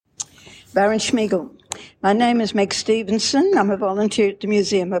Baron Schmiedel. My name is Meg Stevenson. I'm a volunteer at the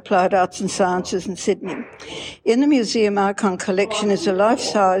Museum of Applied Arts and Sciences in Sydney. In the museum icon collection is a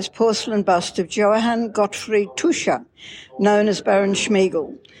life-size porcelain bust of Johann Gottfried Tuscher, known as Baron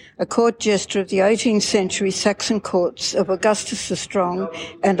Schmiedel, a court jester of the 18th century Saxon courts of Augustus the Strong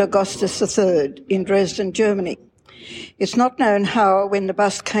and Augustus III in Dresden, Germany. It's not known how or when the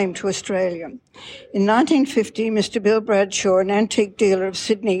bust came to Australia. In 1950, Mr. Bill Bradshaw, an antique dealer of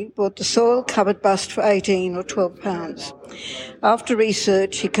Sydney, bought the soil-covered bust for 18 or 12 pounds. After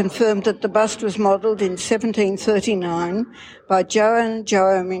research, he confirmed that the bust was modelled in 1739 by Johann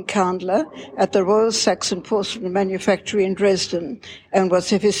Kändler at the Royal Saxon Porcelain Manufactory in Dresden and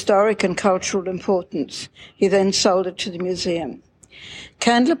was of historic and cultural importance. He then sold it to the museum.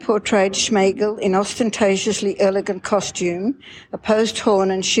 Kändler portrayed Schmiedel in ostentatiously elegant costume, a post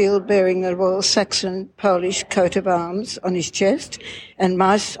horn and shield bearing the Royal Saxon-Polish coat of arms on his chest, and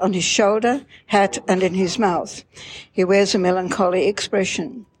mice on his shoulder, hat, and in his mouth. He wears a melancholy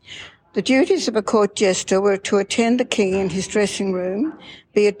expression. The duties of a court jester were to attend the king in his dressing room,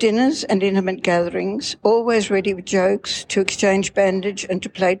 be at dinners and intimate gatherings, always ready with jokes, to exchange bandage and to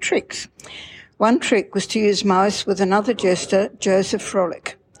play tricks. One trick was to use mice with another jester, Joseph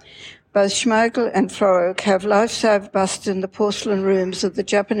Frolic. Both Schmiedel and Frolic have life-size busts in the porcelain rooms of the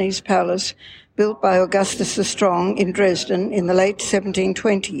Japanese palace built by Augustus the Strong in Dresden in the late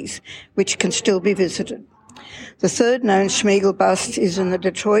 1720s, which can still be visited. The third known Schmiedel bust is in the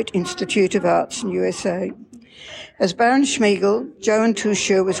Detroit Institute of Arts in USA. As Baron Schmiedel, Johann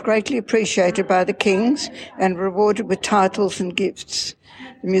Tuscher was greatly appreciated by the kings and rewarded with titles and gifts.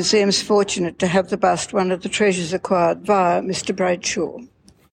 The museum is fortunate to have the bust, one of the treasures acquired via Mr. Bradshaw.